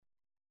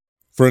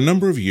For a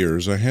number of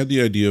years, I had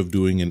the idea of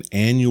doing an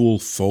annual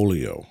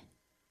folio.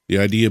 The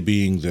idea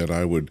being that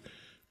I would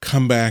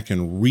come back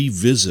and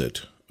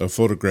revisit a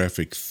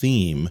photographic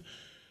theme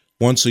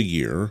once a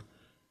year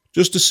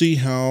just to see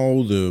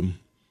how the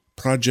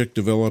project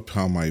developed,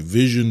 how my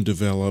vision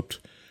developed,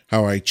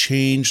 how I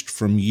changed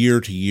from year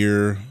to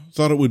year.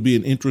 Thought it would be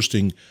an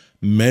interesting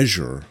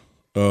measure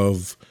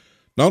of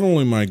not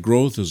only my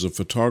growth as a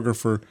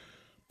photographer,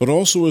 but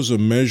also as a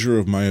measure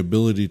of my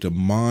ability to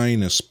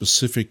mine a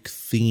specific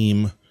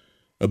theme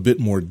a bit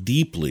more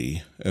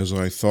deeply as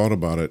I thought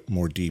about it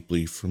more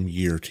deeply from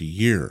year to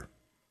year.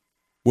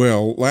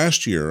 Well,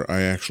 last year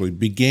I actually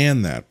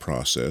began that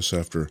process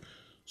after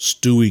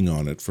stewing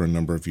on it for a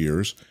number of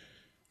years.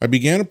 I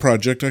began a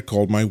project I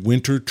called my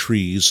Winter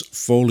Trees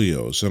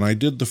Folios, and I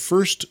did the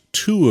first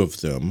 2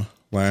 of them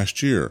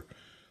last year.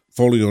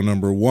 Folio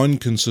number 1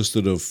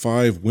 consisted of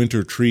 5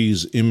 winter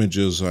trees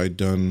images I'd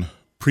done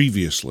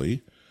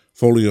previously.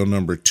 Folio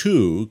number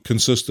 2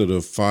 consisted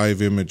of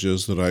 5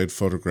 images that I had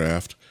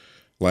photographed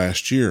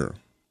last year.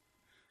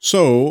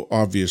 So,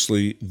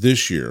 obviously,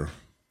 this year,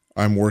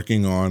 I'm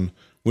working on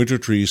Winter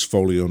Trees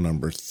Folio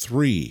number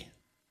 3.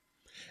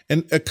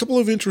 And a couple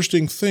of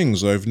interesting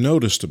things I've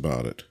noticed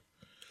about it.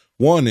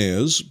 One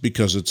is,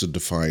 because it's a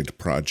defined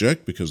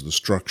project, because the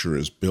structure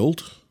is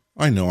built,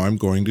 I know I'm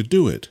going to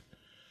do it.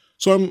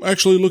 So I'm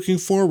actually looking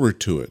forward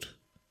to it.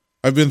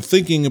 I've been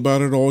thinking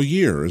about it all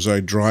year as I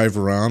drive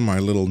around my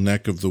little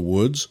neck of the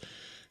woods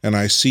and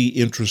I see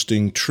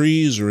interesting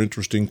trees or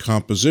interesting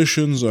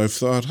compositions. I've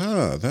thought,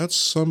 that's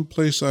some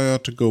place I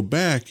ought to go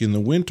back in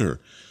the winter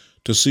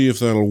to see if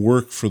that'll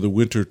work for the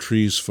Winter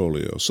Trees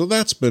Folio. So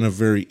that's been a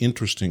very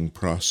interesting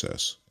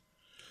process.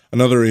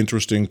 Another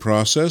interesting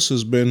process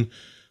has been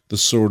the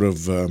sort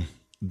of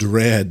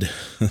dread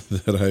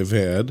that I've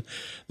had,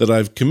 that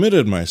I've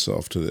committed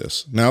myself to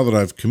this. Now that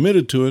I've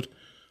committed to it,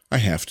 I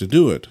have to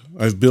do it.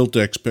 I've built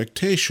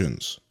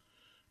expectations.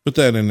 But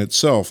that in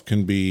itself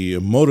can be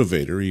a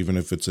motivator, even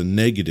if it's a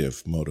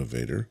negative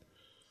motivator.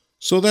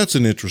 So that's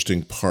an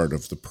interesting part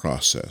of the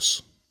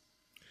process.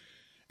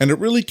 And it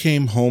really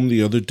came home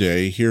the other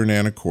day here in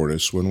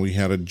Anacortes when we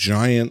had a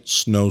giant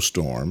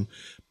snowstorm.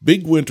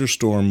 Big winter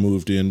storm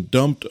moved in,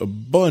 dumped a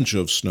bunch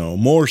of snow,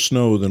 more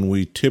snow than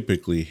we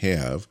typically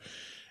have,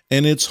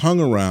 and it's hung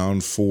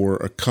around for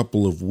a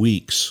couple of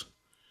weeks.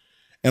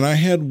 And I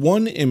had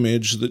one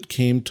image that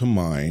came to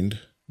mind,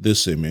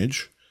 this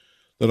image,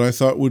 that I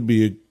thought would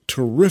be a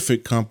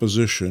terrific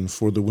composition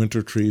for the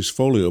Winter Trees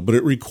Folio, but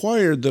it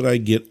required that I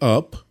get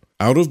up,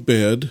 out of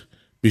bed,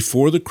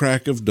 before the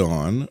crack of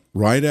dawn,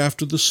 right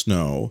after the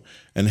snow,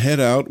 and head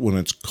out when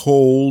it's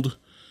cold,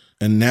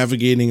 and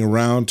navigating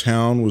around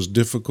town was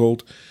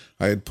difficult.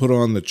 I had put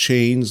on the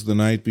chains the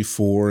night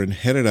before and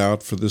headed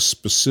out for this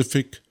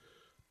specific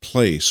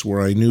place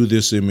where I knew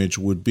this image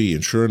would be,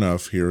 and sure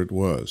enough, here it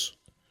was.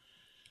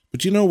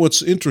 But you know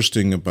what's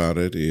interesting about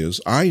it is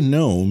I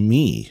know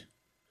me.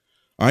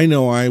 I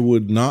know I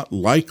would not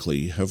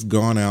likely have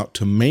gone out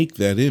to make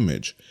that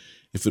image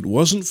if it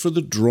wasn't for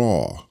the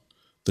draw,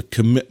 the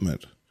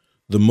commitment,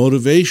 the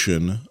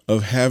motivation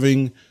of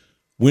having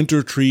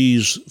Winter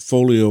Trees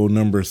Folio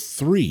number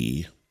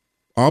 3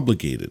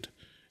 obligated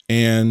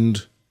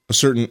and a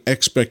certain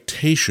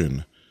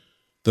expectation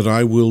that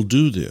I will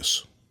do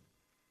this.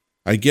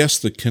 I guess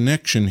the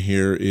connection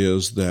here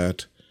is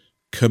that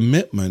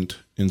commitment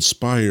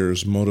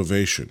inspires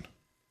motivation.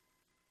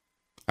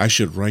 I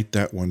should write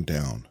that one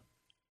down.